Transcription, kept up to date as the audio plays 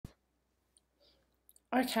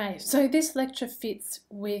Okay, so this lecture fits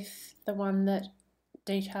with the one that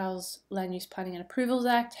details Land Use Planning and Approvals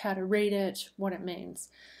Act, how to read it, what it means.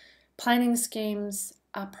 Planning schemes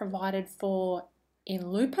are provided for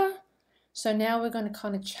in LUPA, so now we're going to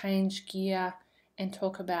kind of change gear and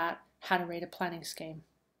talk about how to read a planning scheme.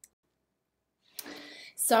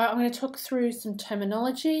 So I'm going to talk through some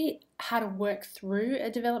terminology, how to work through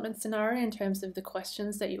a development scenario in terms of the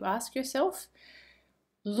questions that you ask yourself.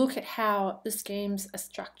 Look at how the schemes are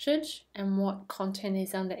structured and what content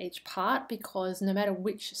is under each part, because no matter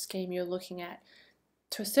which scheme you're looking at,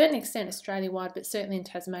 to a certain extent Australia-wide, but certainly in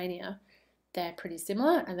Tasmania, they're pretty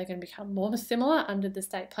similar and they're going to become more similar under the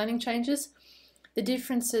state planning changes. The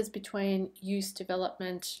differences between use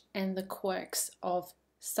development and the quirks of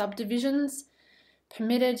subdivisions,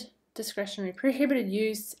 permitted, discretionary, prohibited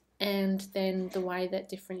use, and then the way that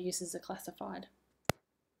different uses are classified.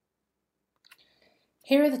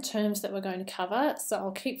 Here are the terms that we're going to cover, so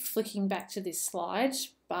I'll keep flicking back to this slide,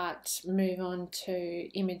 but move on to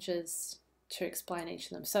images to explain each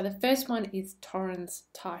of them. So the first one is Torrens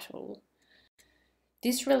title.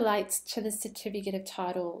 This relates to the certificate of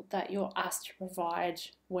title that you're asked to provide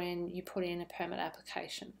when you put in a permit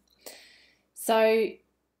application. So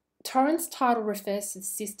Torrens title refers to the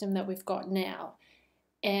system that we've got now,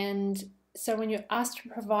 and so when you're asked to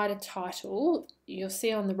provide a title, you'll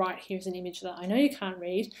see on the right here is an image that I know you can't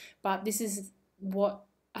read, but this is what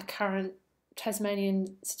a current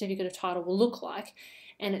Tasmanian certificate of title will look like.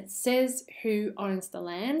 And it says who owns the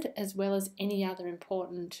land as well as any other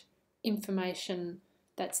important information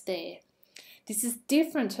that's there. This is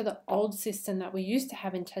different to the old system that we used to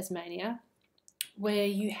have in Tasmania, where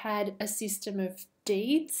you had a system of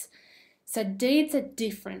deeds. So deeds are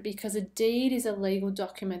different because a deed is a legal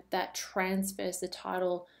document that transfers the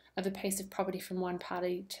title of a piece of property from one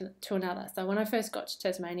party to another. So when I first got to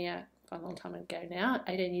Tasmania, quite a long time ago now,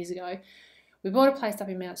 18 years ago, we bought a place up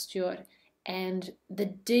in Mount Stewart, and the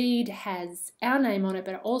deed has our name on it,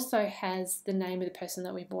 but it also has the name of the person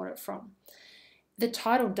that we bought it from. The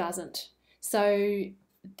title doesn't. So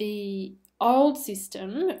the old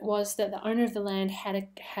system was that the owner of the land had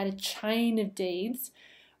a chain of deeds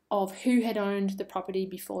of who had owned the property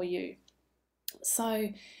before you. So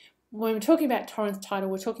when we're talking about Torrens title,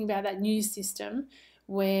 we're talking about that new system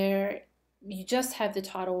where you just have the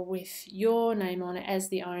title with your name on it as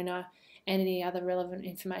the owner and any other relevant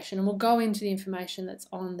information. And we'll go into the information that's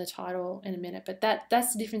on the title in a minute, but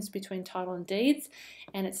that's the difference between title and deeds,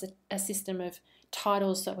 and it's a system of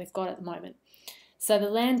titles that we've got at the moment. So the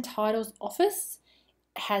Land Titles Office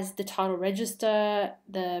has the title register,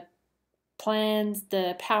 the plans,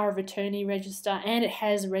 the power of attorney register, and it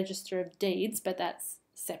has a register of deeds, but that's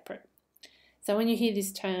separate. So when you hear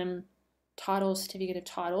this term title, certificate of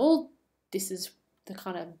title, this is the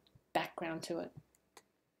kind of background to it.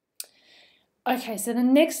 Okay, so the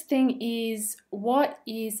next thing is, what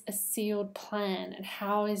is a sealed plan and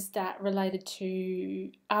how is that related to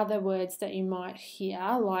other words that you might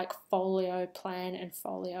hear like folio plan and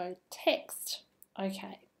folio text?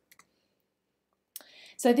 Okay.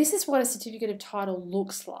 So this is what a certificate of title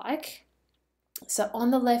looks like. So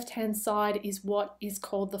on the left-hand side is what is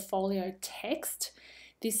called the folio text.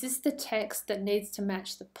 This is the text that needs to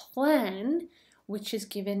match the plan, which is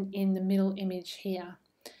given in the middle image here.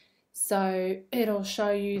 So it'll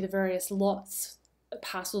show you the various lots,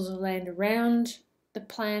 parcels of land around the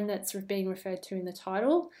plan that's being referred to in the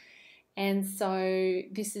title. And so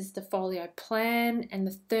this is the folio plan, and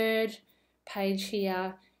the third page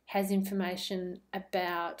here has information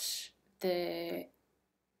about it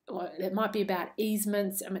might be about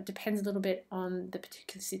easements, and it depends a little bit on the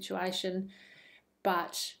particular situation,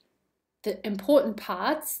 but the important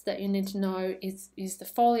parts that you need to know is the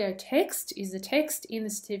folio text, is the text in the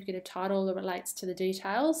certificate of title that relates to the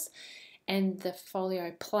details, and the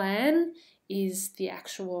folio plan is the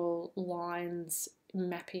actual lines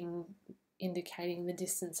mapping, indicating the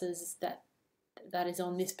distances that is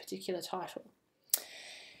on this particular title.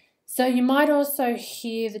 So you might also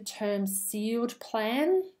hear the term sealed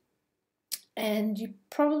plan, and you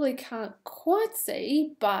probably can't quite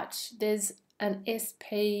see, but there's an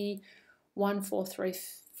SP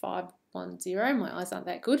 143510, my eyes aren't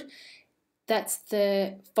that good. That's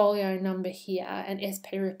the folio number here, and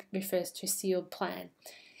SP refers to sealed plan.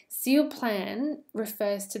 Sealed plan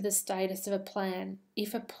refers to the status of a plan.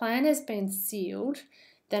 If a plan has been sealed,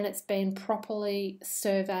 then it's been properly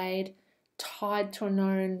surveyed, tied to a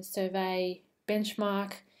known survey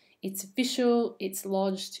benchmark, it's official, it's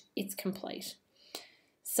lodged, it's complete.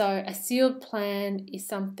 So a sealed plan is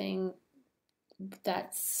something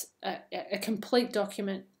that's a complete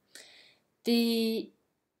document. The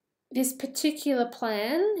This particular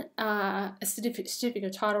plan, a certificate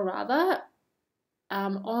of title rather,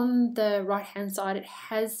 on the right hand side it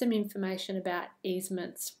has some information about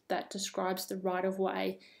easements that describes the right of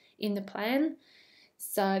way in the plan.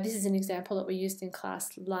 So this is an example that we used in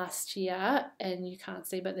class last year, and you can't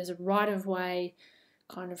see, but there's a right of way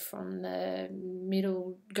kind of from the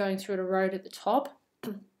middle going through the road at the top.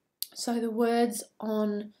 So the words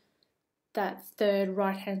on that third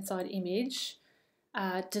right hand side image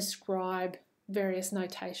describe various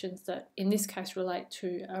notations that in this case relate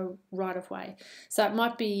to a right of way. So it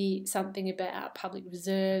might be something about public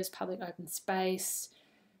reserves, public open space,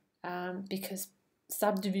 because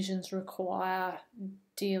subdivisions require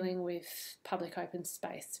dealing with public open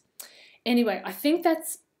space. Anyway, I think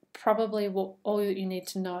that's probably all that you need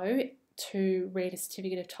to know to read a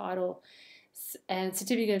certificate of title. And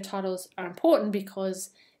certificate of titles are important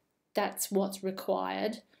because that's what's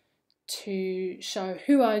required to show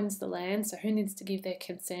who owns the land, so who needs to give their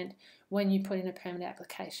consent when you put in a permit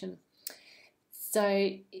application.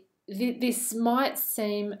 So this might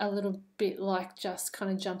seem a little bit like just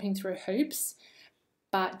kind of jumping through hoops,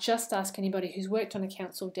 but just ask anybody who's worked on a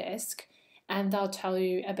council desk and they'll tell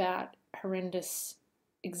you about horrendous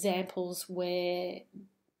examples where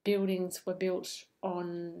buildings were built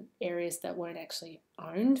on areas that weren't actually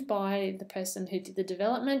owned by the person who did the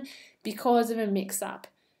development because of a mix-up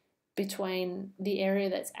between the area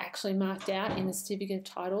that's actually marked out in the certificate of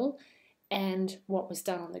title and what was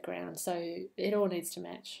done on the ground. So it all needs to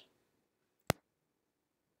match.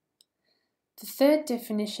 The third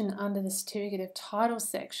definition under the certificate of title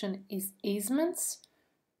section is easements,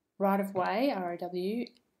 right of way, ROW,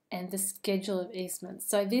 and the schedule of easements.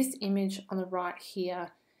 So this image on the right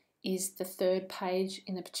here is the third page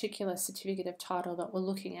in the particular certificate of title that we're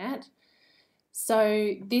looking at.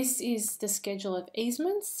 So this is the schedule of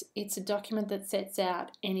easements. It's a document that sets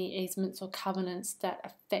out any easements or covenants that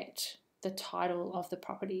affect the title of the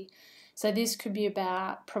property. So this could be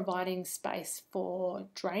about providing space for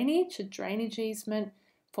drainage, a drainage easement,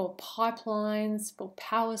 for pipelines, for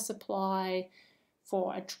power supply,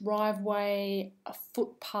 for a driveway, a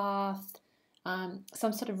footpath,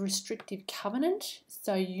 some sort of restrictive covenant.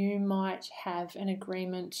 So you might have an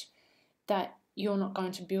agreement that you're not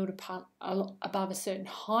going to build above a certain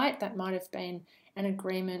height. That might have been an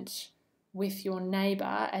agreement with your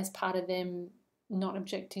neighbour as part of them not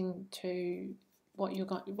objecting to what you're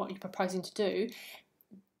proposing to do.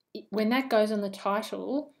 When that goes on the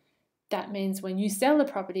title, that means when you sell the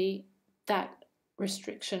property, that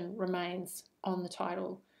restriction remains on the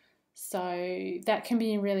title. So that can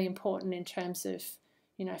be really important in terms of,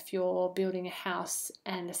 you know, if you're building a house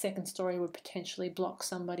and a second story would potentially block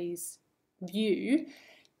somebody's view,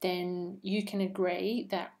 then you can agree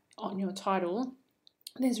that on your title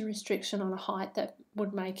there's a restriction on a height that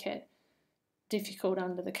would make it difficult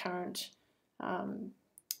under the current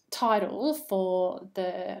title for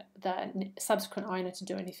the subsequent owner to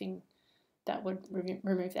do anything that would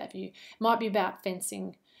remove that view. It might be about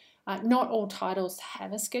fencing. Not all titles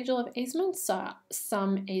have a schedule of easements, so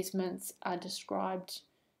some easements are described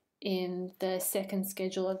in the second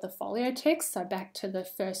schedule of the folio text. So back to the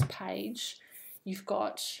first page, you've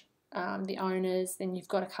got the owners, then you've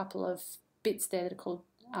got a couple of bits there that are called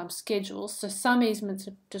schedules. So some easements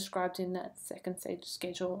are described in that second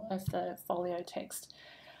schedule of the folio text.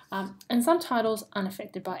 And some titles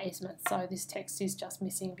unaffected by easements, so this text is just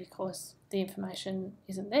missing because the information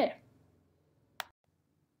isn't there.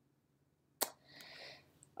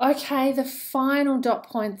 Okay, the final dot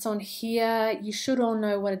points on here. You should all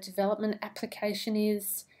know what a development application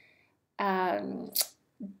is.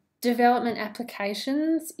 Development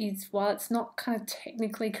applications is, while it's not kind of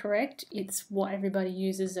technically correct, it's what everybody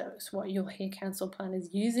uses, it's what you'll hear council planners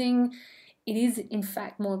using. It is in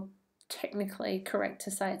fact more technically correct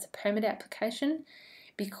to say it's a permit application,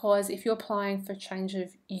 because if you're applying for change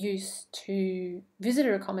of use to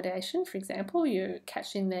visitor accommodation, for example, you're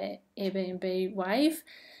catching the Airbnb wave,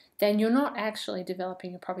 then you're not actually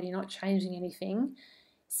developing a property, you're not changing anything.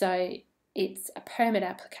 So it's a permit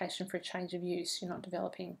application for a change of use, you're not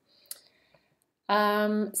developing.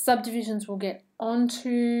 Subdivisions we'll get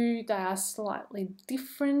onto, they are slightly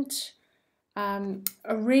different. A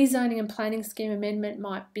rezoning and planning scheme amendment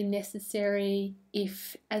might be necessary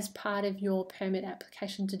if, as part of your permit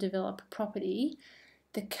application to develop a property,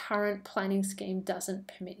 the current planning scheme doesn't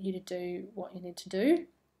permit you to do what you need to do.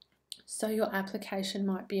 So your application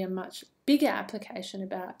might be a much bigger application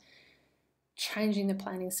about changing the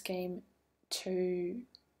planning scheme to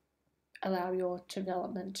allow your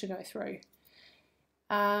development to go through.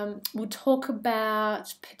 We'll talk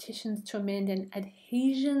about petitions to amend and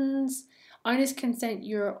adhesions. Owner's consent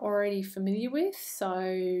you're already familiar with, so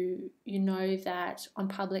you know that on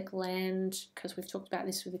public land, because we've talked about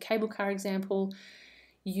this with the cable car example,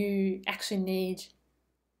 you actually need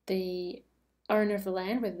the owner of the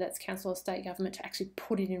land, whether that's council or state government, to actually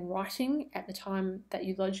put it in writing at the time that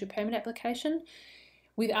you lodge your permit application.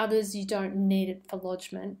 With others, you don't need it for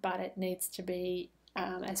lodgement, but it needs to be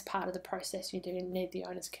as part of the process. You do need the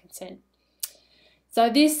owner's consent. So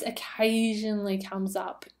this occasionally comes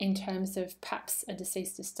up in terms of perhaps a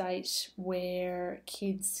deceased estate where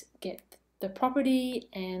kids get the property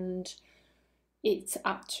and it's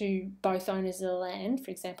up to both owners of the land, for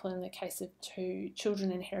example, in the case of two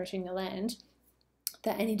children inheriting the land,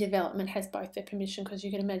 that any development has both their permission, because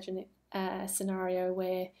you can imagine a scenario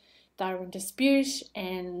where they were in dispute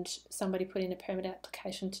and somebody put in a permit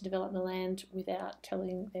application to develop the land without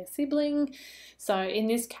telling their sibling. So in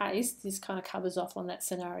this case, this kind of covers off on that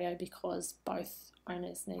scenario because both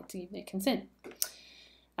owners need to give their consent.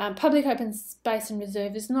 Public open space and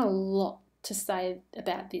reserve, is not a lot to say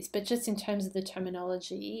about this, but just in terms of the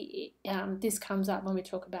terminology, this comes up when we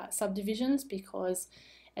talk about subdivisions, because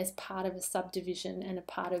as part of a subdivision and a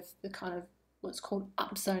part of the kind of what's called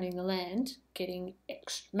upzoning the land,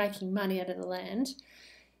 making money out of the land,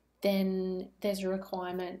 then there's a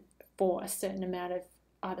requirement for a certain amount of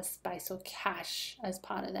either space or cash as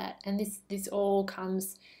part of that. And this all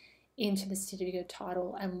comes into the certificate of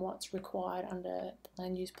title and what's required under the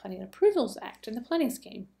Land Use Planning and Approvals Act and the planning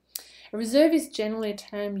scheme. A reserve is generally a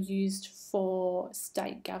term used for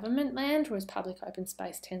state government land, whereas public open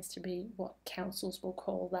space tends to be what councils will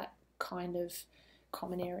call that kind of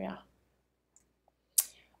common area.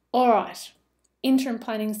 All right, interim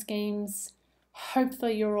planning schemes.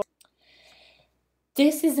 Hopefully you're all...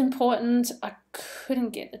 This is important. I couldn't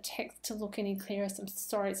get the text to look any clearer, so I'm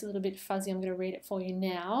sorry it's a little bit fuzzy. I'm going to read it for you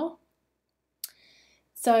now.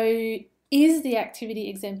 So, is the activity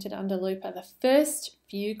exempted under LUPA? The first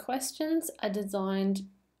few questions are designed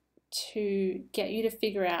to get you to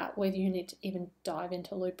figure out whether you need to even dive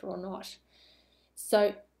into LUPA or not.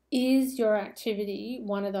 So, is your activity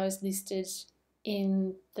one of those listed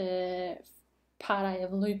in the Part A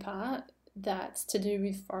of LUPA that's to do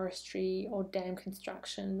with forestry or dam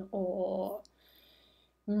construction or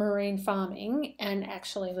marine farming, and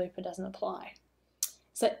actually LUPA doesn't apply?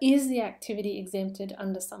 So is the activity exempted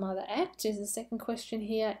under some other act is the second question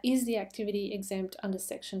here. Is the activity exempt under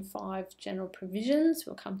Section 5 general provisions?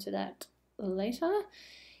 We'll come to that later.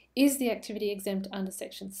 Is the activity exempt under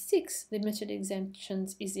Section 6 limited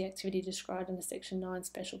exemptions? Is the activity described under Section 9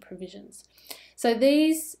 special provisions? So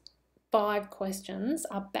these 5 questions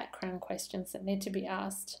are background questions that need to be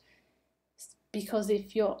asked, because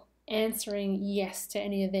if you're answering yes to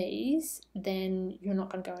any of these, then you're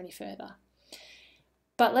not going to go any further.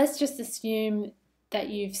 But let's just assume that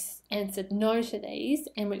you've answered no to these,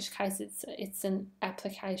 in which case it's an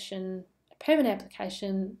application, a permit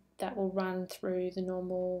application that will run through the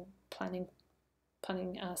normal planning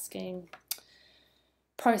scheme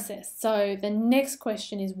process. So the next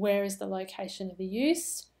question is, where is the location of the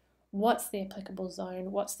use? What's the applicable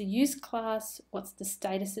zone? What's the use class? What's the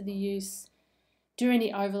status of the use? Do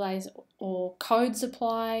any overlays or codes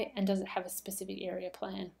apply? And does it have a specific area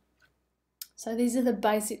plan? So these are the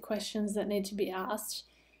basic questions that need to be asked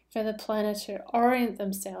for the planner to orient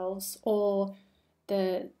themselves, or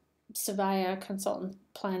the surveyor, consultant,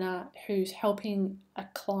 planner who's helping a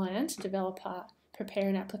client, developer, prepare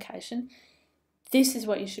an application. This is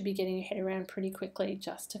what you should be getting your head around pretty quickly,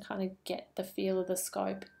 just to kind of get the feel of the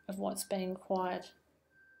scope of what's being required.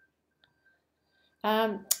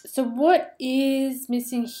 So what is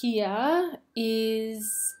missing here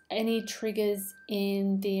is any triggers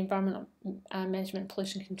in the Environmental Management and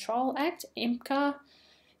Pollution Control Act, EMCA.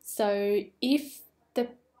 So if the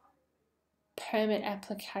permit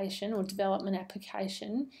application or development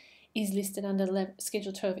application is listed under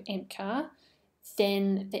Schedule 2 of EMCA,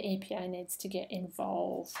 then the EPA needs to get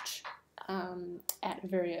involved at a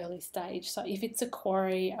very early stage. So if it's a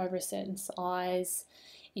quarry over a certain size,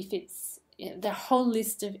 if it's the whole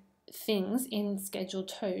list of things in Schedule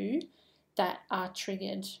 2 that are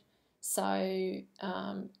triggered. So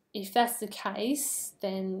if that's the case,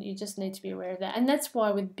 then you just need to be aware of that. And that's why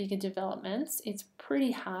with bigger developments, it's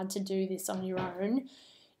pretty hard to do this on your own.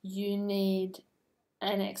 You need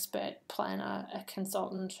an expert planner, a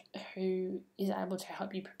consultant who is able to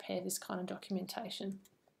help you prepare this kind of documentation.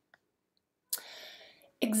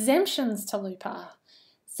 Exemptions to LUPA.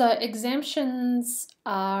 So exemptions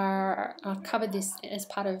are, I've covered this as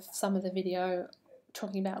part of some of the video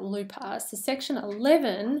talking about LUPA. So Section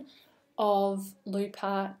 11 of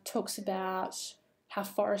LUPA talks about how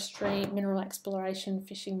forestry, mineral exploration,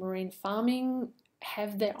 fishing, marine farming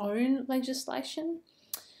have their own legislation.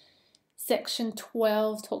 Section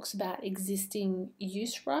 12 talks about existing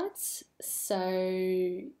use rights. So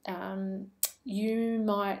you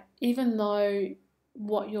might, even though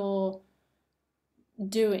what you're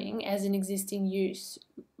doing as an existing use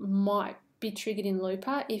might be triggered in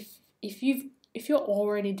LUPA, if you're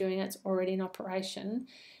already doing it, it's already in operation,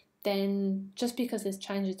 then just because there's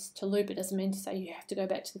changes to LUPA doesn't mean to say you have to go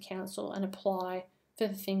back to the council and apply for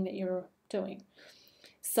the thing that you're doing.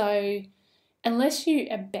 So unless you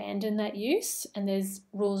abandon that use, and there's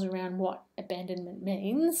rules around what abandonment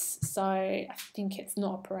means, so I think it's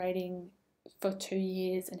not operating for 2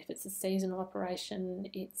 years, and if it's a seasonal operation,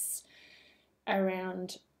 it's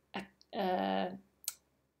around a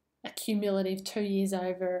cumulative 2 years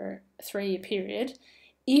over a 3-year period.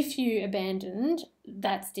 If you abandoned,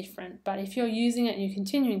 that's different, but if you're using it and you're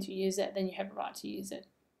continuing to use it, then you have a right to use it.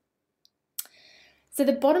 So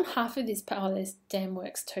the bottom half of this part, there's dam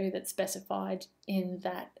works too that's specified in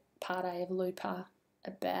that Part A of LUPA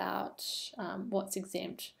about what's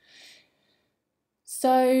exempt.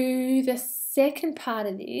 So the second part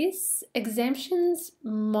of this, exemptions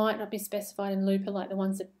might not be specified in LUPA like the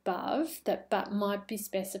ones above, but might be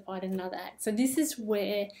specified in another act. So this is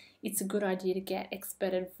where it's a good idea to get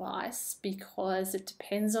expert advice, because it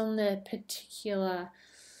depends on the particular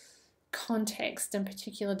context and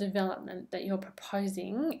particular development that you're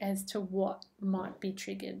proposing as to what might be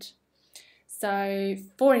triggered. So,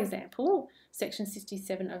 for example, Section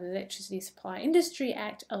 67 of the Electricity Supply Industry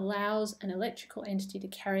Act allows an electrical entity to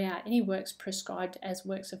carry out any works prescribed as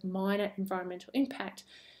works of minor environmental impact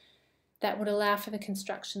that would allow for the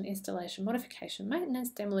construction, installation, modification, maintenance,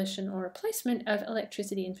 demolition or replacement of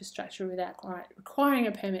electricity infrastructure without requiring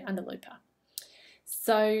a permit under LUPA.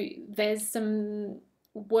 So there's some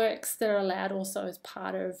works that are allowed also as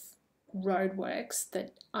part of roadworks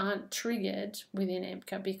that aren't triggered within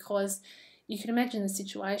EMCA, because you can imagine the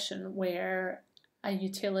situation where a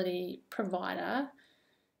utility provider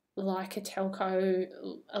like a telco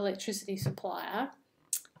electricity supplier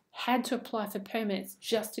had to apply for permits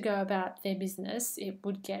just to go about their business. It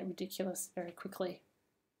would get ridiculous very quickly.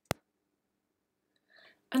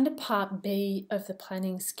 Under Part B of the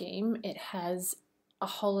planning scheme, it has a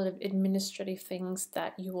whole lot of administrative things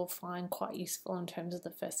that you will find quite useful in terms of the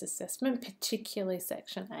first assessment, particularly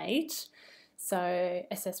Section 8. So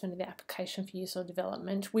assessment of the application for use or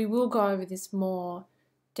development. We will go over this more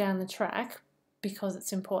down the track because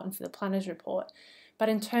it's important for the planner's report. But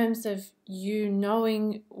in terms of you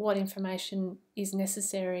knowing what information is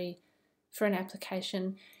necessary for an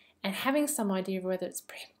application and having some idea of whether it's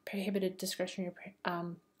prohibited, discretionary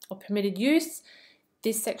or permitted use,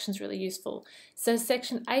 this section is really useful. So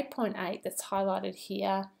Section 8.8 that's highlighted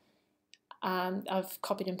here, I've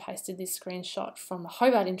copied and pasted this screenshot from the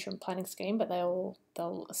Hobart Interim Planning Scheme, but they're all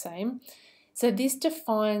the same. So this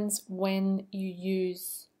defines when you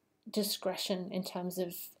use discretion in terms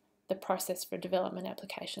of the process for a development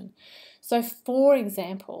application. So for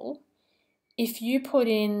example, if you put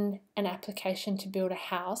in an application to build a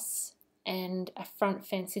house and a front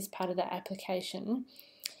fence is part of that application,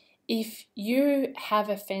 if you have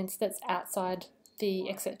a fence that's outside the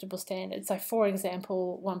acceptable standard, so for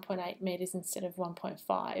example 1.8 metres instead of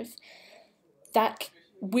 1.5, that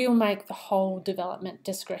will make the whole development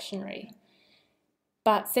discretionary.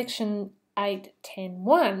 But Section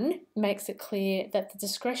 8.10.1 makes it clear that the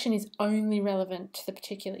discretion is only relevant to the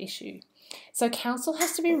particular issue. So council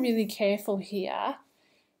has to be really careful here.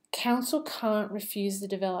 Council can't refuse the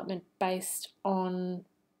development based on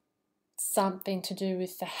something to do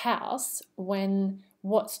with the house when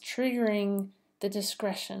what's triggering the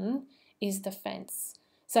discretion is the fence.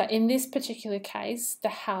 So in this particular case, the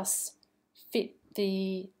house fit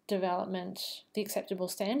the development, the acceptable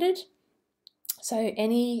standard. So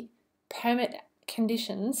any permit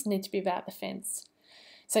conditions need to be about the fence.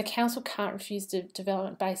 So council can't refuse the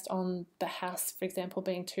development based on the house, for example,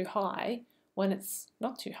 being too high when it's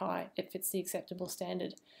not too high, it fits the acceptable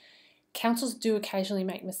standard. Councils do occasionally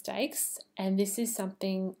make mistakes, and this is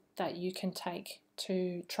something that you can take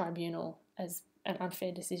to tribunal as an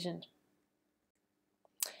unfair decision.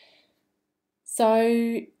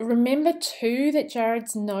 So remember too that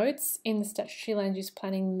Jared's notes in the Statutory Land Use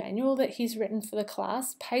Planning Manual that he's written for the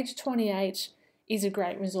class, page 28 is a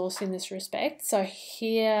great resource in this respect. So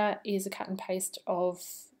here is a cut and paste of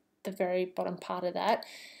the very bottom part of that.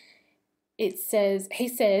 He says,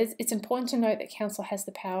 it's important to note that council has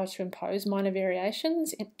the power to impose minor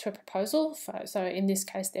variations to a proposal. So in this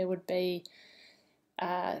case, there would be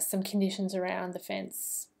some conditions around the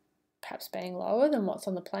fence perhaps being lower than what's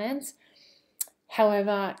on the plans.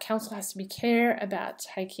 However, council has to be careful about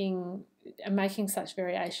making such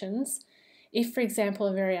variations. If, for example,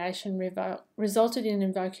 a variation resulted in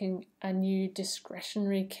invoking a new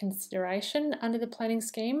discretionary consideration under the planning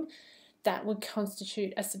scheme, that would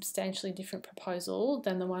constitute a substantially different proposal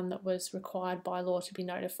than the one that was required by law to be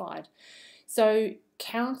notified. So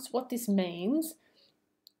what this means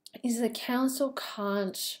is the council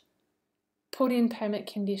can't put in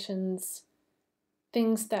permit conditions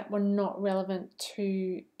things that were not relevant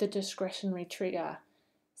to the discretionary trigger.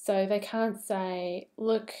 So they can't say,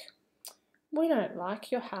 look, we don't like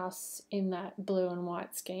your house in that blue and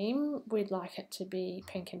white scheme, we'd like it to be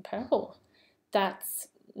pink and purple. That's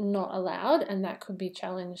not allowed, and that could be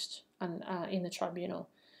challenged in the tribunal.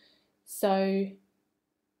 So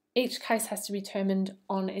each case has to be determined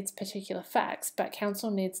on its particular facts, but council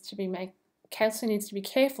needs to be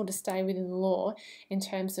careful to stay within the law in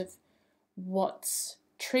terms of what's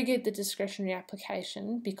triggered the discretionary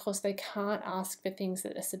application, because they can't ask for things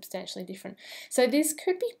that are substantially different. So this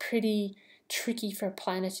could be pretty tricky for a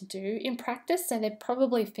planner to do in practice. So there are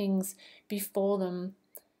probably things before them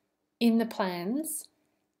in the plans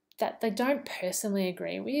that they don't personally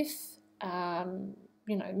agree with.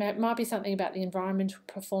 It might be something about the environmental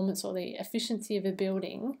performance or the efficiency of a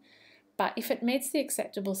building, but if it meets the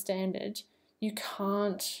acceptable standard, you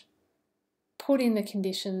can't put in the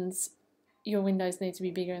conditions, your windows need to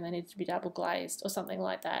be bigger and they need to be double glazed or something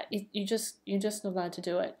like that. You're just not allowed to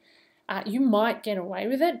do it. You might get away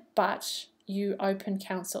with it, but you open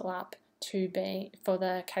council up for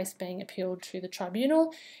the case being appealed to the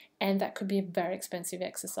tribunal, and that could be a very expensive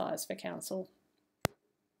exercise for council.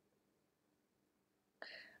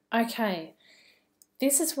 Okay,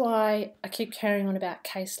 this is why I keep carrying on about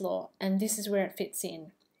case law, and this is where it fits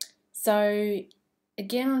in. So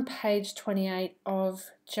again, on page 28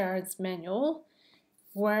 of Jared's manual,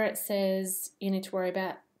 where it says you need to worry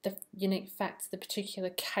about the unique facts of the particular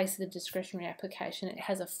case of the discretionary application, it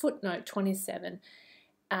has a footnote 27.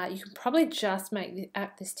 You can probably just make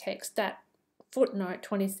this text. That footnote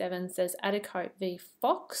 27 says Adcote v.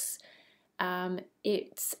 Fox.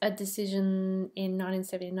 It's a decision in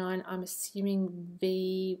 1979. I'm assuming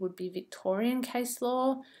V would be Victorian case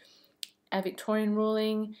law, a Victorian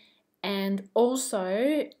ruling, and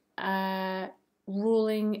also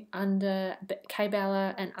ruling under K.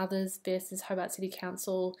 Ballard and others versus Hobart City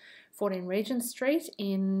Council, 14 Regent Street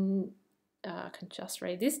in, I can just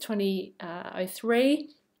read this, 2003,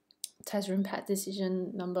 Tasman Impact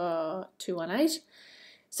Decision number 218.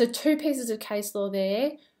 So two pieces of case law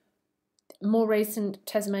there. More recent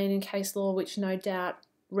Tasmanian case law, which no doubt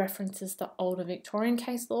references the older Victorian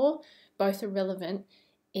case law. Both are relevant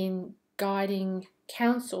in guiding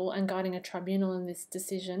council and guiding a tribunal in this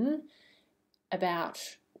decision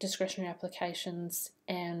about discretionary applications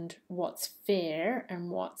and what's fair and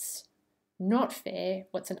what's not fair,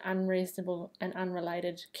 what's an unreasonable and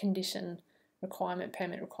unrelated condition requirement,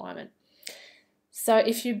 permit requirement. So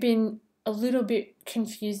if you've been a little bit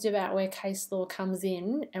confused about where case law comes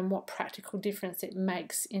in and what practical difference it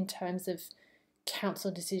makes in terms of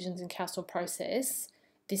council decisions and council process,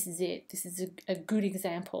 this is it. This is a good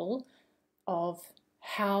example of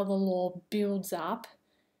how the law builds up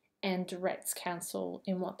and directs council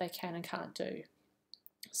in what they can and can't do.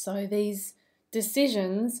 So these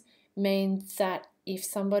decisions mean that if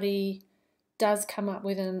somebody does come up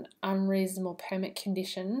with an unreasonable permit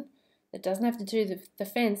condition that doesn't have to do with the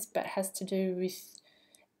fence but has to do with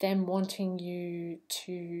them wanting you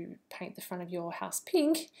to paint the front of your house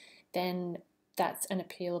pink, then that's an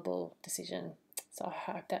appealable decision. So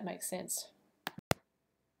I hope that makes sense.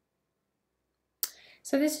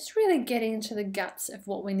 So this is really getting into the guts of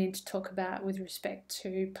what we need to talk about with respect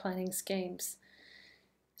to planning schemes.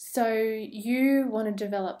 So you want to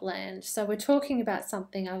develop land. So we're talking about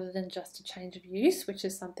something other than just a change of use, which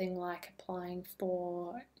is something like applying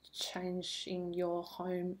for changing your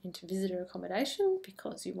home into visitor accommodation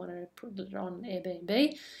because you want to put it on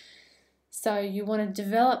Airbnb. So you want to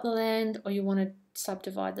develop the land or you want to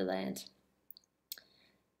subdivide the land.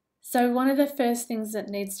 So one of the first things that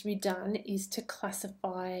needs to be done is to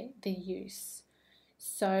classify the use.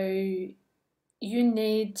 So you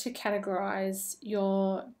need to categorize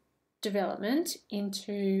your development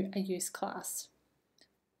into a use class.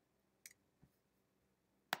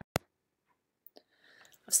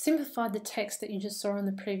 I've simplified the text that you just saw on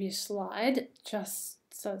the previous slide just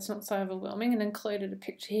so it's not so overwhelming, and included a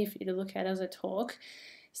picture here for you to look at as I talk.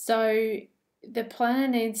 So the planner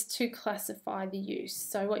needs to classify the use.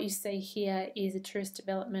 So what you see here is a tourist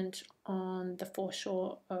development on the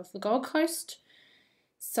foreshore of the Gold Coast.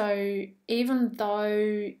 So even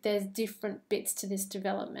though there's different bits to this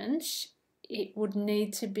development, it would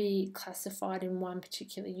need to be classified in one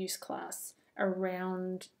particular use class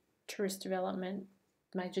around tourist development,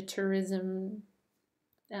 major tourism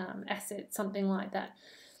assets, something like that.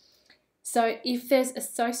 So if there's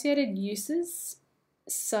associated uses,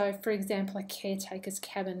 so for example, a caretaker's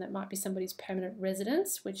cabin, that might be somebody's permanent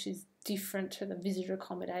residence, which is different to the visitor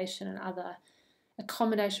accommodation and other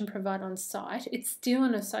accommodation provided on site, it's still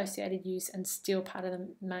an associated use and still part of the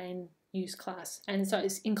main use class, and so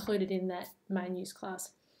it's included in that main use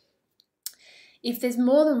class. If there's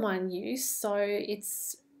more than one use, so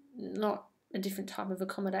it's not a different type of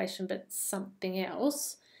accommodation but something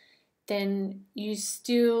else, then you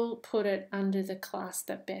still put it under the class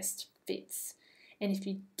that best fits. And if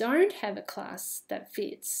you don't have a class that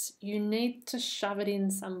fits, you need to shove it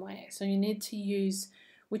in somewhere. So you need to use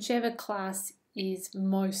whichever class is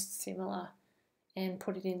most similar and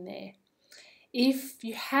put it in there. If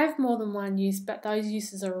you have more than one use, but those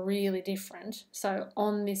uses are really different, so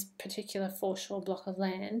on this particular foreshore block of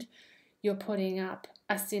land, you're putting up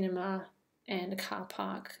a cinema and a car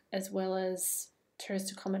park as well as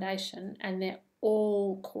tourist accommodation, and they're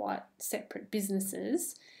all quite separate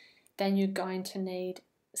businesses, then you're going to need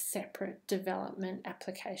separate development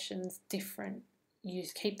applications, different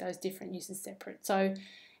use, keep those different uses separate. So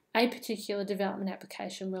a particular development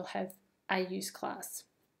application will have a use class.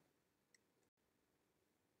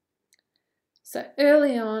 So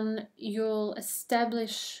early on, you'll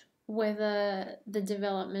establish whether the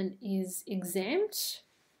development is exempt,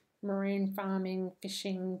 marine farming,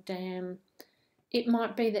 fishing, dam. It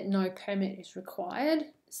might be that no permit is required,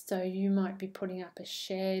 so you might be putting up a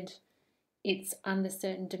shed, it's under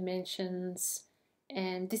certain dimensions,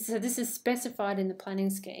 and this is specified in the planning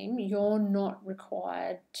scheme. You're not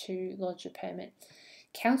required to lodge a permit.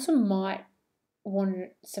 Council might want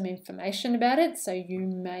some information about it, so you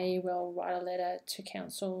may well write a letter to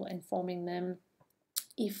council informing them.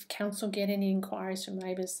 If council get any inquiries from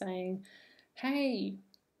neighbours saying, hey,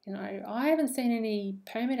 you know, I haven't seen any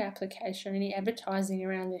permit application, any advertising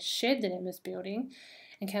around this shed that Emma's building,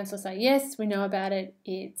 and council say, yes, we know about it.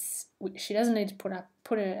 She doesn't need to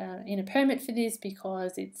put in a permit for this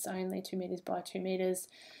because it's only 2 metres by 2 metres.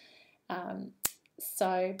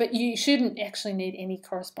 But you shouldn't actually need any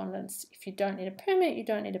correspondence. If you don't need a permit, you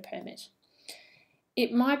don't need a permit.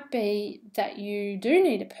 It might be that you do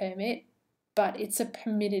need a permit, but it's a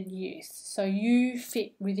permitted use. So you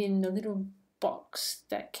fit within the little box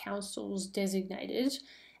that council's designated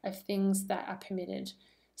of things that are permitted.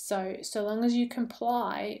 So long as you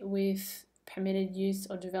comply with permitted use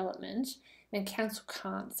or development, then council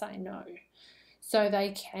can't say no. So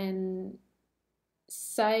they can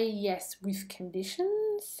say yes with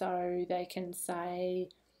conditions. So they can say,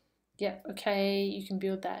 yep, okay, you can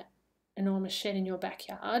build that enormous shed in your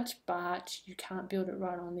backyard, but you can't build it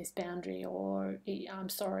right on this boundary, or I'm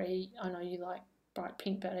sorry, I know you like bright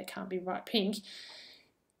pink, but it can't be bright pink.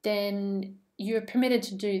 Then you're permitted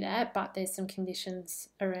to do that, but there's some conditions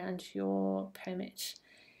around your permit.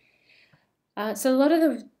 So a lot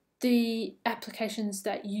of the applications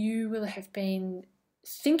that you will have been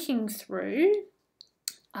thinking through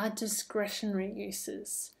are discretionary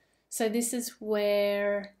uses. So this is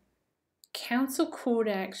where council could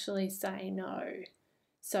actually say no.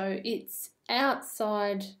 So it's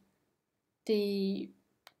outside the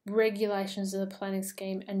regulations of the planning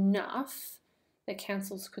scheme enough that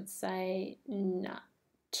councils could say, nah,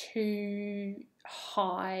 too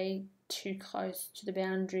high, too close to the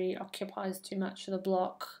boundary, occupies too much of the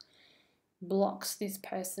block, blocks this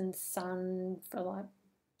person's sun for like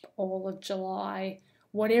all of July,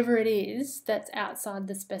 whatever it is that's outside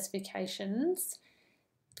the specifications,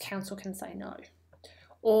 council can say no.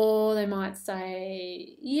 Or they might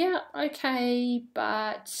say, yeah, okay,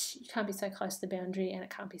 but you can't be so close to the boundary and it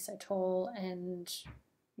can't be so tall and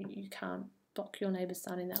you can't block your neighbour's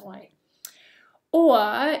sun in that way.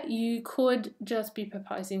 Or you could just be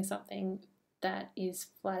proposing something that is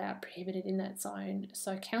flat out prohibited in that zone.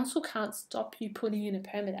 So council can't stop you putting in a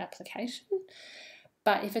permit application,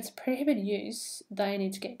 but if it's a prohibited use, they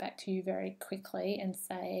need to get back to you very quickly and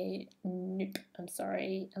say, nope, I'm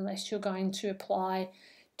sorry, unless you're going to apply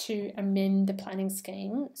to amend the planning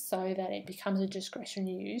scheme so that it becomes a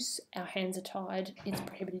discretionary use, our hands are tied, it's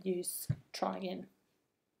prohibited use, try again.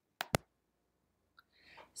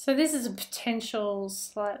 So this is a potential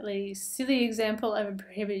slightly silly example of a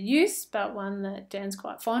prohibited use, but one that Dan's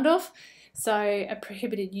quite fond of. So a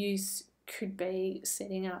prohibited use could be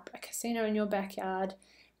setting up a casino in your backyard,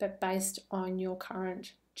 but based on your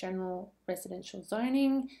current general residential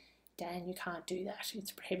zoning, Dan, you can't do that.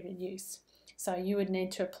 It's prohibited use. So you would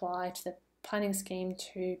need to apply to the planning scheme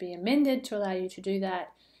to be amended to allow you to do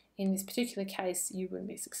that, in this particular case, you wouldn't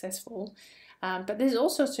be successful. But there's all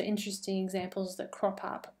sorts of interesting examples that crop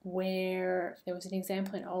up, where there was an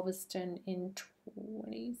example in Ulverston in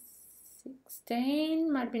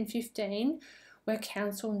 2016, might have been 15, where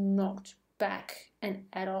council knocked back an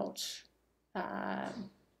adult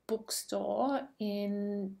bookstore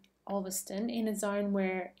in Ulverston in a zone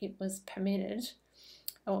where it was permitted,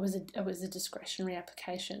 or it was a discretionary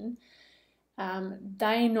application.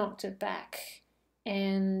 They knocked it back,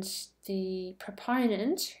 and the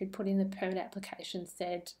proponent who put in the permit application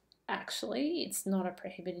said, actually, it's not a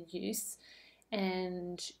prohibited use,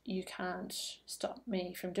 and you can't stop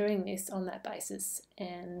me from doing this on that basis.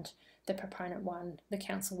 And the proponent won. The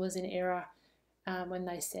council was in error when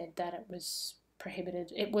they said that it was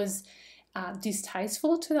prohibited. It was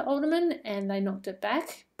distasteful to the aldermen, and they knocked it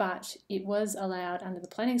back, but it was allowed under the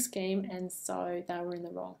planning scheme, and so they were in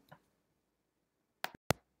the wrong.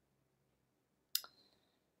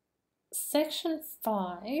 Section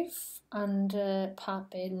 5 under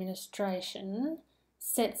Part B administration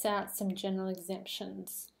sets out some general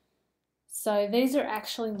exemptions. So these are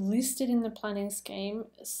actually listed in the planning scheme,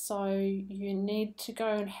 so you need to go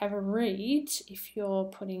and have a read if you're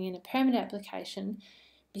putting in a permit application,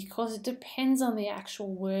 because it depends on the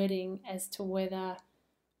actual wording as to whether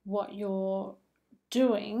what you're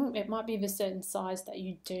doing, it might be of a certain size that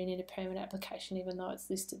you do need a permit application even though it's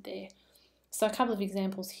listed there. So a couple of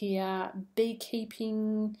examples here: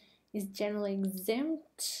 beekeeping is generally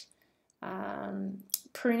exempt.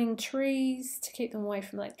 Pruning trees to keep them away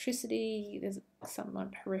from electricity. There's a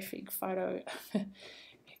somewhat horrific photo of a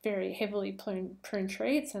very heavily pruned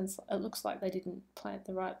tree. It looks like they didn't plant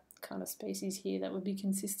the right kind of species here that would be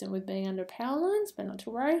consistent with being under power lines, but not to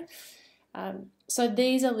worry. So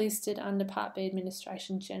these are listed under Part B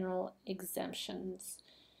administration general exemptions.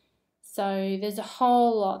 So there's a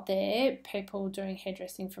whole lot there, people doing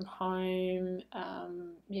hairdressing from home,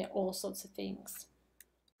 yeah, all sorts of things.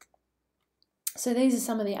 So these are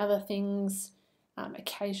some of the other things: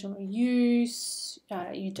 occasional use,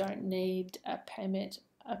 you don't need a permit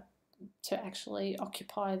to actually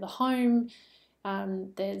occupy the home.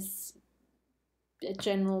 There's a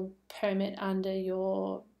general permit under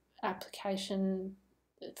your application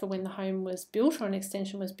for when the home was built or an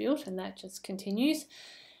extension was built, and that just continues.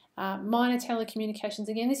 Minor telecommunications,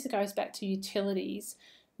 again, this goes back to utilities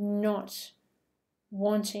not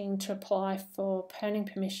wanting to apply for planning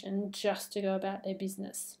permission just to go about their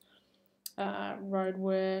business.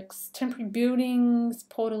 Roadworks, temporary buildings,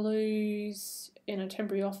 portaloos,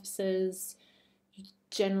 temporary offices, you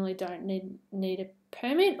generally don't need a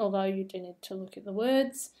permit, although you do need to look at the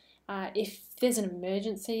words. If there's an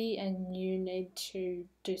emergency and you need to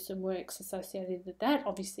do some works associated with that,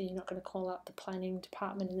 obviously you're not going to call up the planning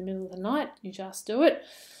department in the middle of the night, you just do it.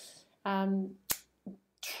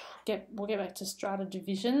 We'll get back to strata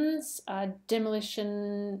divisions.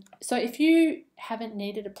 Demolition. So if you haven't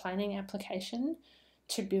needed a planning application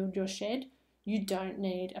to build your shed, you don't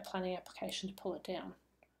need a planning application to pull it down.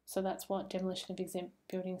 So that's what demolition of exempt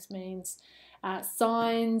buildings means.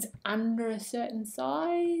 Signs under a certain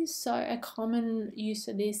size. So a common use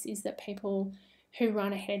of this is that people who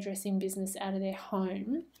run a hairdressing business out of their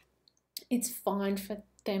home, it's fine for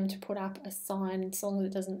them to put up a sign as long as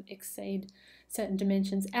it doesn't exceed certain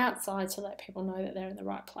dimensions outside, to let people know that they're in the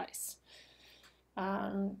right place.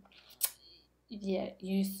 Yeah,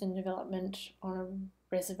 youth and development on a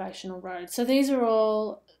reservational road. So these are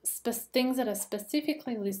all things that are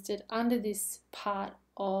specifically listed under this part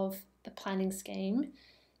of the planning scheme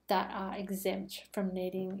that are exempt from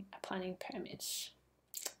needing a planning permit.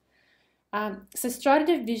 So strata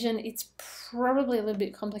division, it's probably a little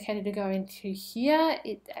bit complicated to go into here.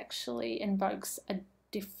 It actually invokes a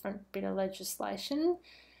different bit of legislation.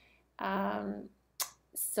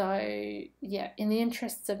 So yeah, in the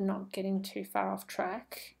interests of not getting too far off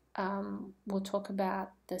track, we'll talk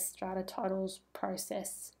about the strata titles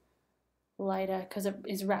process later because it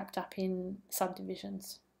is wrapped up in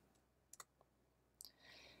subdivisions.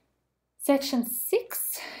 Section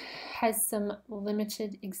 6 has some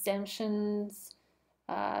limited exemptions.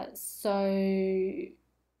 So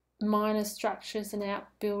minor structures and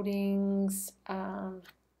outbuildings.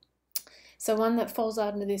 So one that falls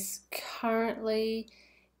under this currently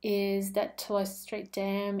is that Telosa Street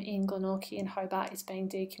Dam in Glenorchy and Hobart is being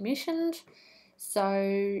decommissioned.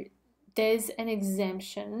 So there's an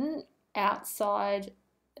exemption outside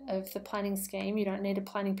of the planning scheme. You don't need a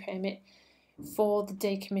planning permit for the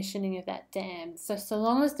decommissioning of that dam. So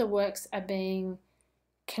long as the works are being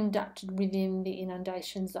conducted within the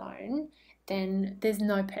inundation zone, then there's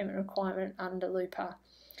no permit requirement under LUPA.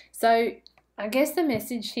 So I guess the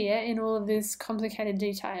message here in all of this complicated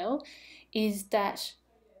detail is that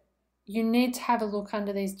you need to have a look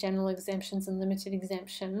under these general exemptions and limited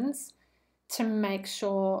exemptions to make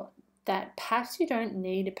sure that perhaps you don't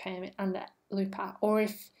need a permit under LUPA, or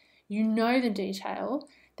if you know the detail,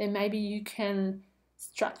 then maybe you can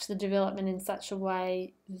structure the development in such a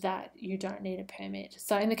way that you don't need a permit.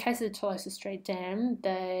 So in the case of the Tolosa Street Dam,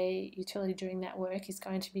 the utility doing that work is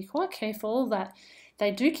going to be quite careful that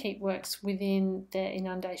they do keep works within their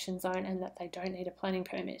inundation zone and that they don't need a planning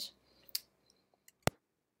permit.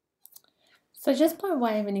 So just by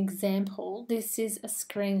way of an example, this is a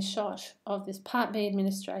screenshot of this Part B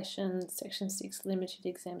Administration Section 6 Limited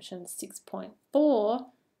Exemption 6.4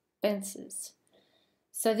 fences.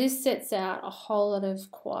 So this sets out a whole lot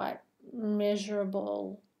of quite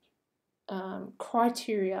measurable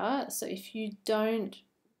criteria. So if you don't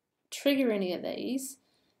trigger any of these,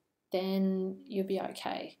 then you'll be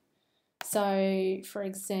okay. So for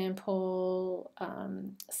example,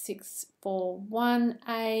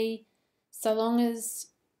 641A, so long as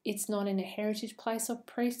it's not in a heritage place or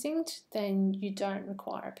precinct, then you don't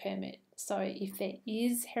require a permit. So if there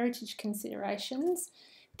is heritage considerations,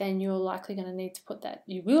 then you're likely going to need to put that,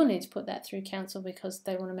 you will need to put that through council because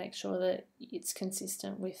they want to make sure that it's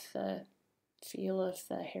consistent with the feel of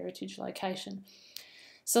the heritage location.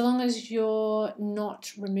 So long as you're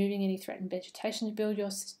not removing any threatened vegetation to build your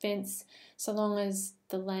fence, so long as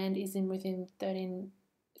the land is within 30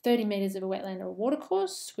 metres of a wetland or a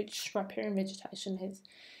watercourse, which riparian vegetation has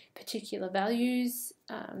particular values,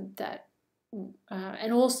 and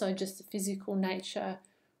also just the physical nature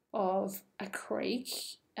of a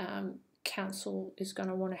creek, council is going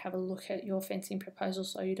to want to have a look at your fencing proposal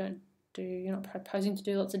so you're not proposing to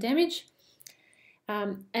do lots of damage.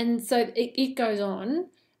 And so it goes on.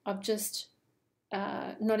 I've just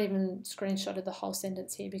not even screenshotted the whole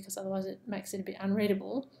sentence here because otherwise it makes it a bit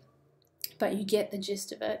unreadable, but you get the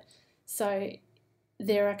gist of it. So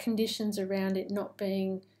there are conditions around it not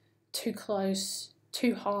being too close,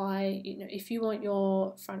 too high. You know, if you want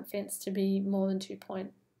your front fence to be more than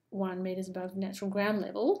 2.1 metres above natural ground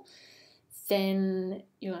level, then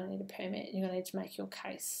you're going to need a permit. You're going to need to make your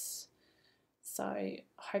case. So I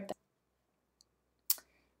hope that.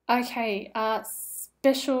 Okay,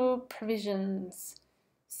 special provisions.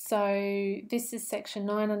 So this is section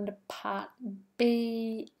 9 under part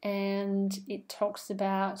B, and it talks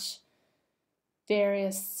about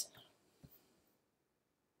various.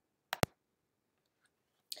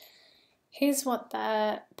 Here's what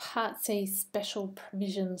the Part C special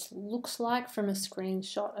provisions looks like from a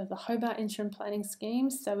screenshot of the Hobart Interim Planning Scheme.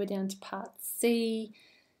 So we're down to Part C.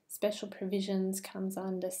 Special provisions comes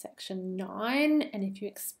under section 9, and if you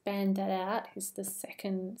expand that out, here's the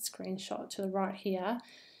second screenshot to the right here,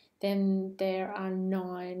 then there are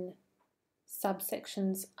 9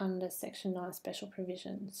 subsections under section 9 special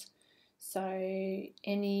provisions. So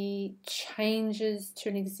any changes to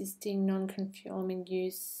an existing non-conforming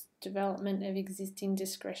use, development of existing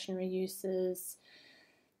discretionary uses,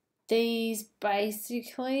 these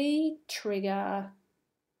basically trigger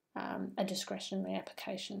a discretionary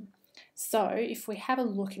application. So if we have a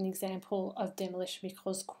look at an example of demolition,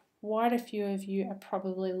 because quite a few of you are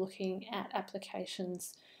probably looking at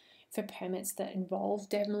applications for permits that involve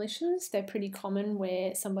demolitions. They're pretty common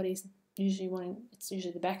where somebody's it's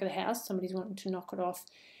usually the back of the house, somebody's wanting to knock it off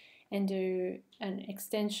and do an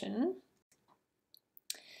extension.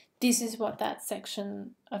 This is what that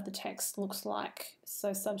section of the text looks like.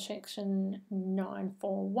 So subsection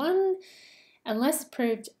 941, unless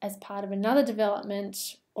approved as part of another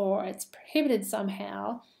development or it's prohibited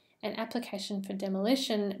somehow, an application for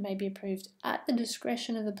demolition may be approved at the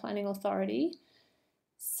discretion of the planning authority.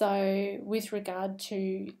 So with regard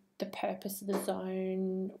to the purpose of the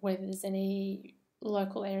zone, whether there's any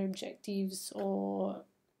local area objectives or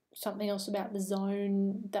something else about the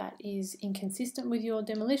zone that is inconsistent with your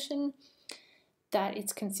demolition, that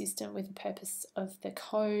it's consistent with the purpose of the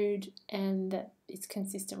code and that it's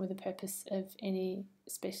consistent with the purpose of any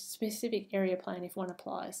specific area plan if one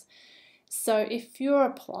applies. So if you're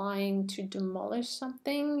applying to demolish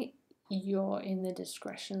something, you're in the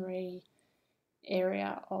discretionary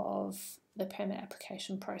area of the permit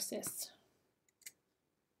application process.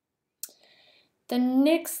 The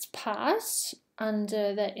next part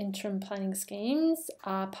under the interim planning schemes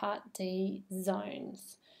are Part D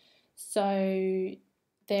zones. So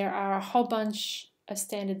there are a whole bunch of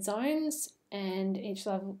standard zones and each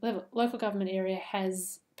local government area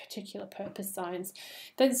has particular purpose zones.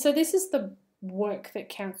 So this is the work that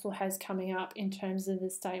council has coming up in terms of the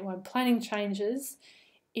statewide planning changes,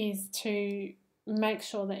 is to make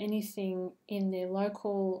sure that anything in their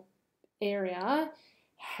local area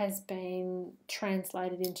has been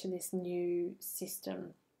translated into this new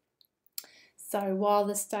system. So while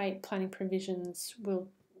the state planning provisions will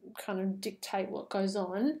kind of dictate what goes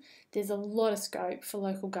on, there's a lot of scope for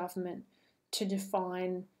local government to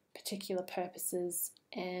define particular purposes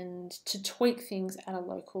and to tweak things at a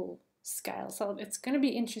local scale. So it's going to be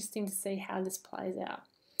interesting to see how this plays out.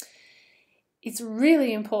 It's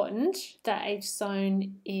really important that each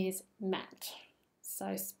zone is mapped,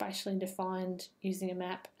 so spatially defined using a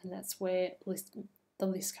map, and that's where the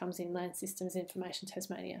list comes in, Land Systems Information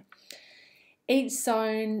Tasmania. Each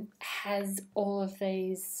zone has all of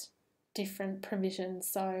these different provisions,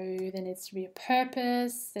 so there needs to be a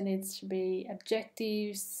purpose, there needs to be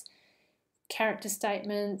objectives, character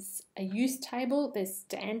statements, a use table, there's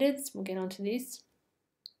standards, we'll get onto this,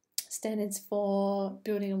 standards for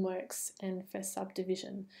building and works and for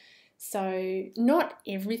subdivision. So not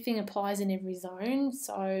everything applies in every zone.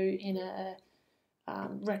 So in a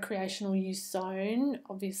recreational use zone,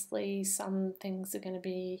 obviously some things are going to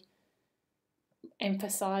be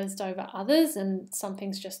emphasised over others and some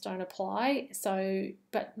things just don't apply. So,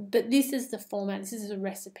 but this is the format, this is a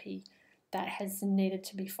recipe that has needed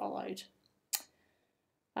to be followed.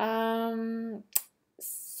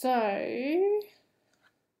 So I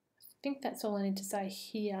think that's all I need to say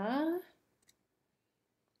here.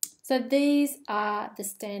 So these are the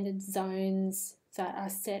standard zones that are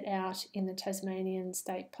set out in the Tasmanian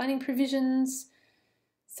state planning provisions.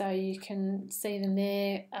 So you can see them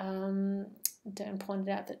there. Dan pointed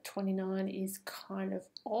out that 29 is kind of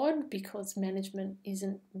odd because management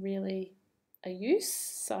isn't really a use,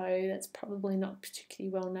 so that's probably not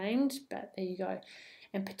particularly well named, but there you go.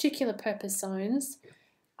 And particular purpose zones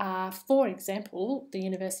are, for example, the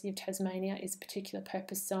University of Tasmania is a particular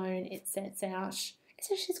purpose zone. It sets out,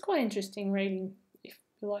 it's quite interesting reading if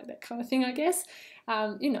you like that kind of thing, I guess.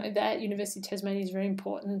 You know, that University of Tasmania is very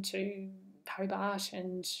important to Hobart,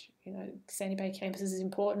 and, you know, Sandy Bay campus is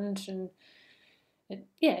important, and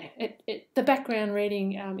the background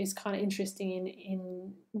reading is kind of interesting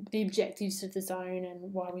in the objectives of the zone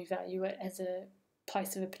and why we value it as a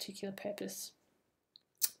place of a particular purpose.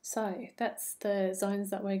 So that's the zones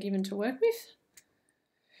that we're given to work with.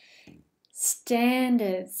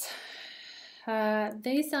 Standards.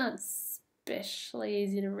 These aren't especially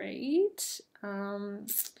easy to read.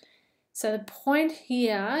 So the point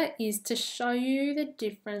here is to show you the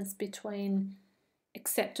difference between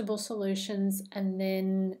acceptable solutions and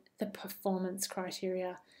then the performance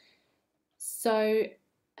criteria. So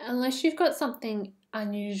unless you've got something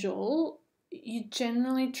unusual, you're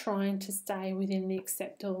generally trying to stay within the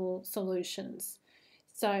acceptable solutions.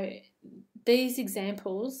 So these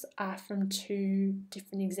examples are from two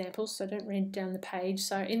different examples, so don't read down the page.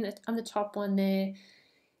 So on the top one there,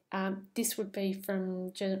 this would be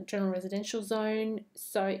from general residential zone.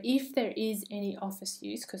 So if there is any office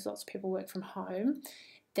use, because lots of people work from home,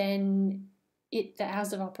 then the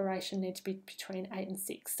hours of operation need to be between 8 and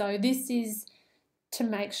 6. So this is to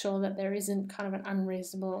make sure that there isn't kind of an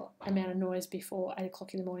unreasonable amount of noise before 8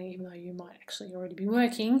 o'clock in the morning, even though you might actually already be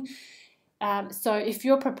working. So if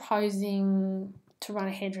you're proposing to run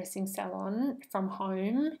a hairdressing salon from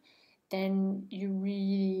home, then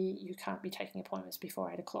you can't be taking appointments before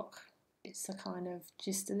 8 o'clock. It's the kind of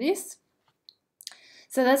gist of this.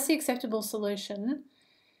 So that's the acceptable solution.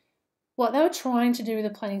 What they were trying to do with the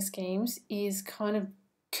planning schemes is kind of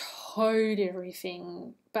code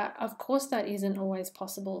everything, but of course that isn't always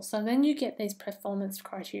possible. So then you get these performance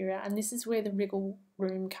criteria, and this is where the wriggle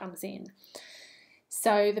room comes in.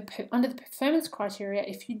 So under the performance criteria,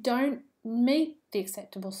 if you don't meet the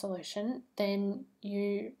acceptable solution, then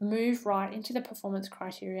you move right into the performance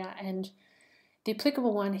criteria, and the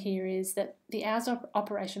applicable one here is that the hours of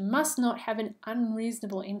operation must not have an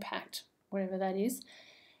unreasonable impact, whatever that is,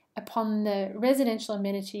 upon the residential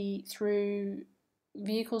amenity through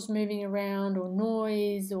vehicles moving around or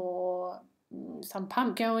noise or some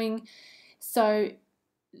pump going. So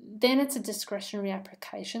then it's a discretionary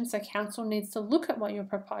application. So council needs to look at what you're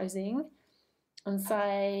proposing and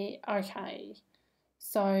say, okay,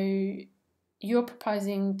 so you're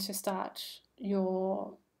proposing to start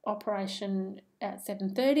your operation at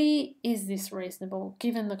 7:30. Is this reasonable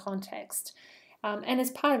given the context? And as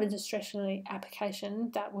part of a discretionary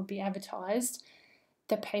application that would be advertised,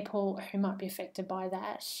 the people who might be affected by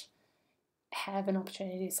that have an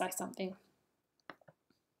opportunity to say something.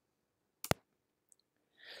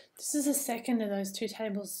 This is the second of those two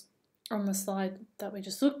tables on the slide that we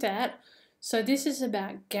just looked at. So this is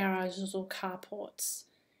about garages or carports.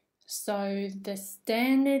 So the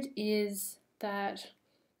standard is that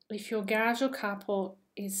if your garage or carport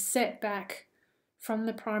is set back from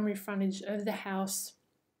the primary frontage of the house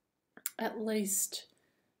at least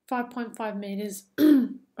 5.5 metres,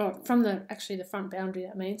 or from the front boundary,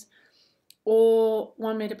 that means, or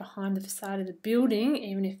 1 metre behind the facade of the building,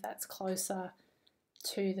 even if that's closer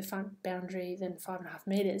to the front boundary than 5.5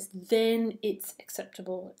 metres, then it's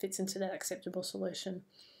acceptable, it fits into that acceptable solution.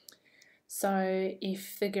 So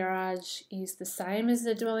if the garage is the same as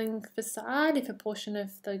the dwelling facade, if a portion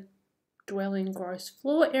of the dwelling gross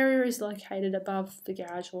floor area is located above the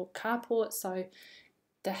garage or carport, so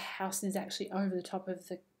the house is actually over the top of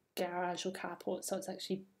the garage or carport, so it's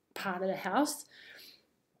actually part of the house,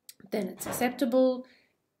 then it's acceptable.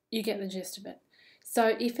 You get the gist of it.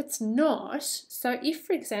 So if it's not, so if,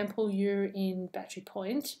 for example, you're in Battery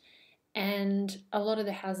Point and a lot of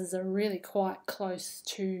the houses are really quite close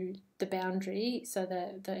to the boundary, so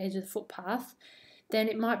the edge of the footpath, then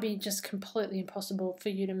it might be just completely impossible for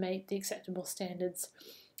you to meet the acceptable standards.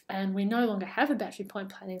 And we no longer have a Battery Point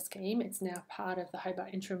planning scheme. It's now part of the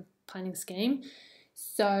Hobart Interim Planning Scheme.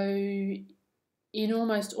 So in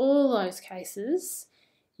almost all those cases,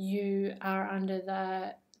 you are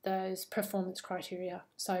under those performance criteria.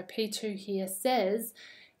 So P2 here says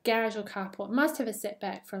garage or carport must have a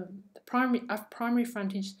setback from the primary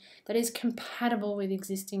frontage that is compatible with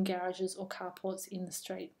existing garages or carports in the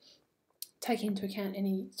street. Take into account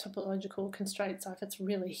any topological constraints. So if it's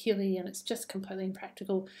really hilly and it's just completely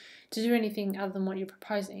impractical to do anything other than what you're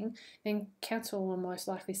proposing, then council will most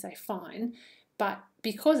likely say fine. But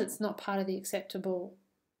because it's not part of the acceptable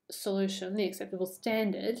solution, the acceptable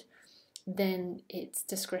standard, then it's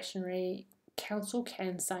discretionary. Council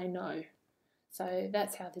can say no. So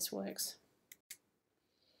that's how this works.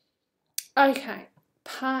 Okay,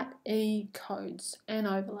 Part E, codes and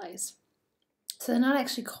overlays. So they're not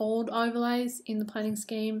actually called overlays in the planning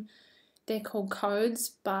scheme, they're called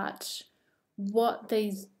codes, but what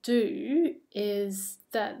these do is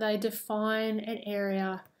that they define an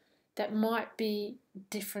area that might be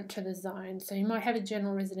different to the zone. So you might have a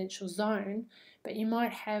general residential zone, but you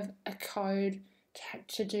might have a code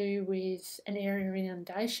to do with an area of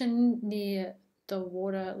inundation near the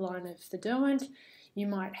water line of the Derwent. You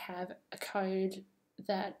might have a code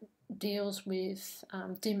that deals with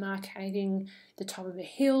demarcating the top of a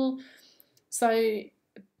hill. So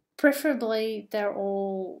preferably they're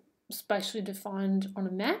all spatially defined on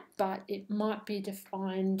a map, but it might be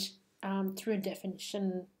defined through a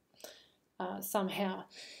definition somehow.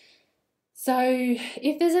 So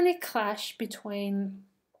if there's any clash between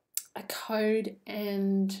a code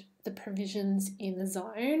and the provisions in the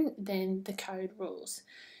zone, then the code rules.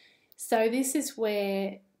 So this is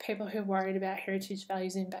where people who are worried about heritage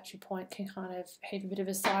values in Battery Point can kind of heave a bit of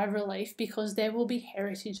a sigh of relief, because there will be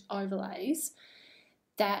heritage overlays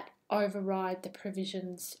that override the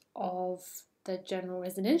provisions of the general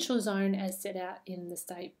residential zone as set out in the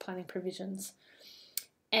state planning provisions.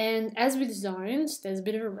 And as with zones, there's a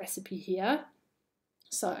bit of a recipe here.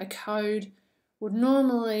 So a code would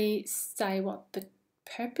normally say what the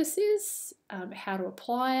purpose is, how to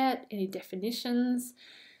apply it, any definitions.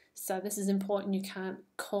 So this is important. You can't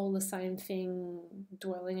call the same thing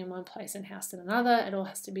dwelling in one place and house in another. It all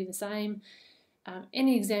has to be the same.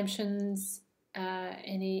 Any exemptions,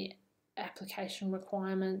 any application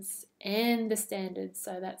requirements, and the standards.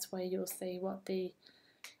 So that's where you'll see what the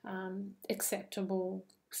acceptable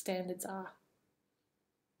standards are.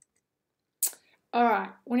 All right,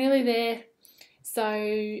 we're nearly there.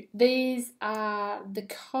 So these are the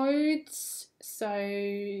codes.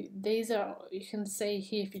 So these are, you can see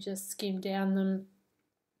here if you just skim down them,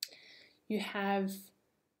 you have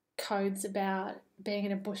codes about being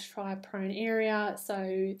in a bushfire prone area,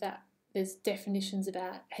 so that there's definitions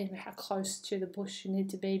about how close to the bush you need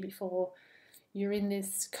to be before you're in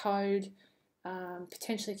this code.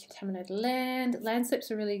 Potentially contaminated land.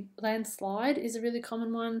 Landslide is a really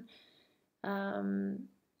common one.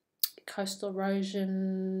 Coastal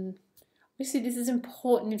erosion. Obviously this is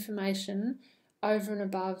important information over and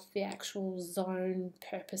above the actual zone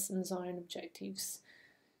purpose and zone objectives.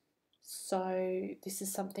 So this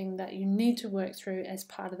is something that you need to work through as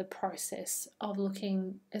part of the process of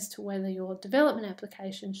looking as to whether your development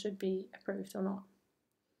application should be approved or not.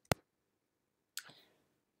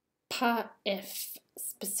 Part F,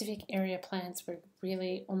 specific area plans. We're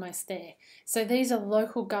really almost there. So these are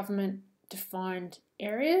local government defined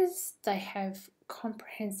areas. They have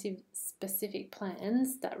comprehensive specific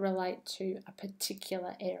plans that relate to a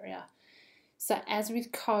particular area. So as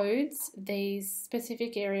with codes, these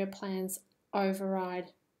specific area plans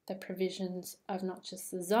override the provisions of not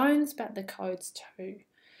just the zones but the codes too.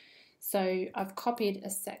 So I've copied a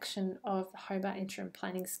section of the Hobart Interim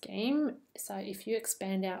Planning Scheme. So if you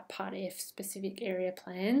expand out Part F specific area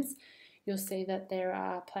plans, you'll see that there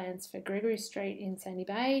are plans for Gregory Street in Sandy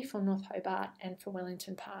Bay, for North Hobart and for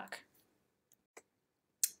Wellington Park.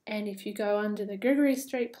 And if you go under the Gregory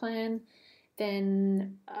Street plan,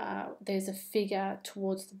 then there's a figure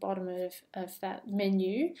towards the bottom of that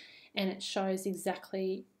menu, and it shows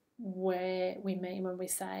exactly where we mean when we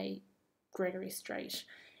say Gregory Street.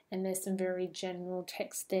 And there's some very general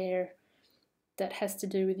text there that has to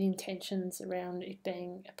do with the intentions around it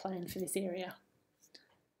being a plan for this area.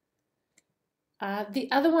 The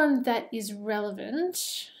other one that is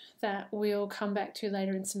relevant that we'll come back to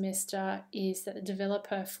later in semester is that the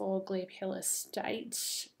developer for Glebe Hill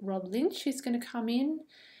Estate, Rob Lynch, is going to come in,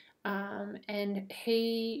 and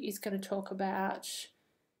he is going to talk about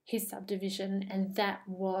his subdivision, and that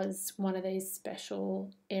was one of these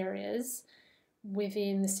special areas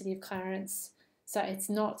within the City of Clarence. So it's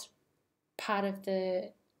not part of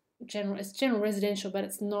the general, it's general residential, but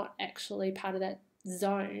it's not actually part of that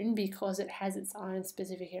zone because it has its own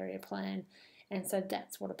specific area plan, and so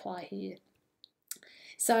that's what apply here.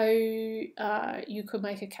 So you could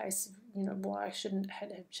make a case of, why shouldn't it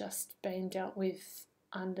have just been dealt with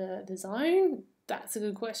under the zone? That's a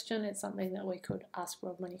good question. It's something that we could ask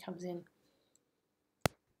Rob when he comes in.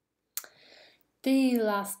 The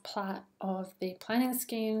last part of the planning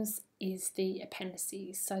schemes is the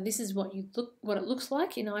appendices. So this is what it looks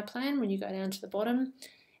like in iPlan when you go down to the bottom.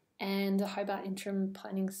 And the Hobart Interim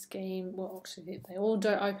Planning Scheme, well, actually they all do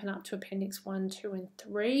open up to Appendix 1, 2 and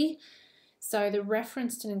 3. So the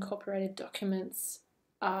referenced and incorporated documents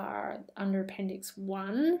are under Appendix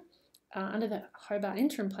 1. Under the Hobart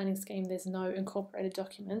Interim Planning Scheme, there's no incorporated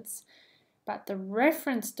documents, but the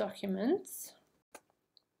reference documents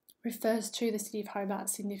refers to the City of Hobart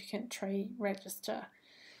Significant Tree Register.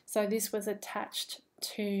 So this was attached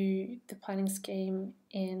to the planning scheme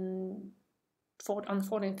on the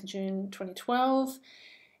 14th of June 2012,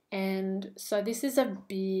 and so this is a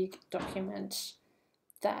big document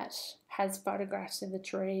that has photographs of the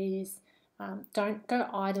trees. Don't go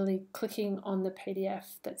idly clicking on the PDF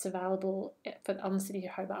that's available on the City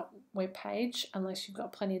of Hobart webpage unless you've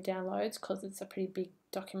got plenty of downloads, because it's a pretty big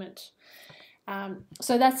document.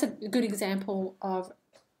 So that's a good example of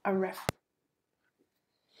a reference.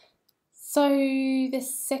 So the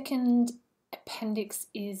second appendix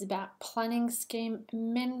is about planning scheme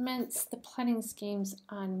amendments. The planning schemes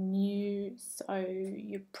are new, so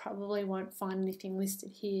you probably won't find anything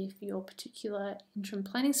listed here for your particular interim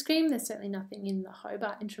planning scheme. There's certainly nothing in the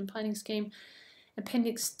Hobart interim planning scheme.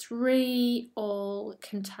 Appendix 3 all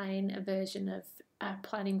contain a version of a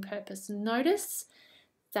planning purpose notice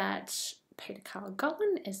that Peter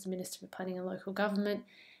Carl-Gutland, as the Minister for Planning and Local Government,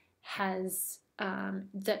 has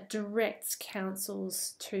that directs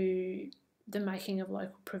councils to the making of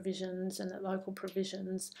local provisions, and that local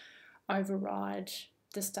provisions override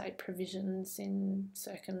the state provisions in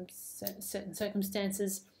certain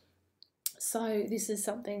circumstances. So this is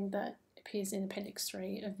something that appears in Appendix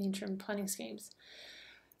 3 of the interim planning schemes.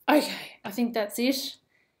 Okay, I think that's it.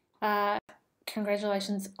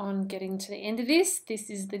 Congratulations on getting to the end of this. This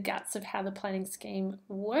is the guts of how the planning scheme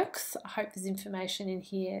works. I hope there's information in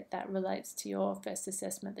here that relates to your first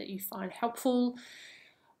assessment that you find helpful.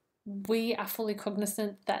 We are fully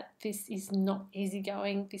cognizant that this is not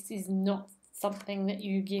easygoing. This is not something that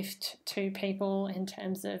you gift to people in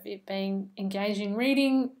terms of it being engaging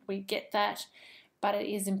reading. We get that, but it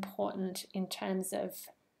is important in terms of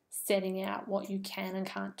setting out what you can and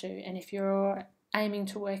can't do. And if you're aiming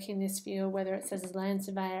to work in this field, whether it's as a land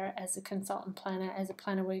surveyor, as a consultant planner, as a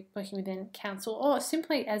planner working within council, or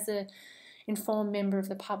simply as an informed member of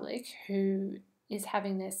the public who is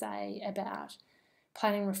having their say about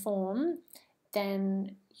planning reform,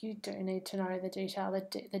 then you do need to know the detail.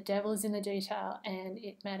 The devil is in the detail, and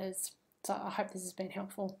it matters. So I hope this has been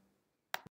helpful.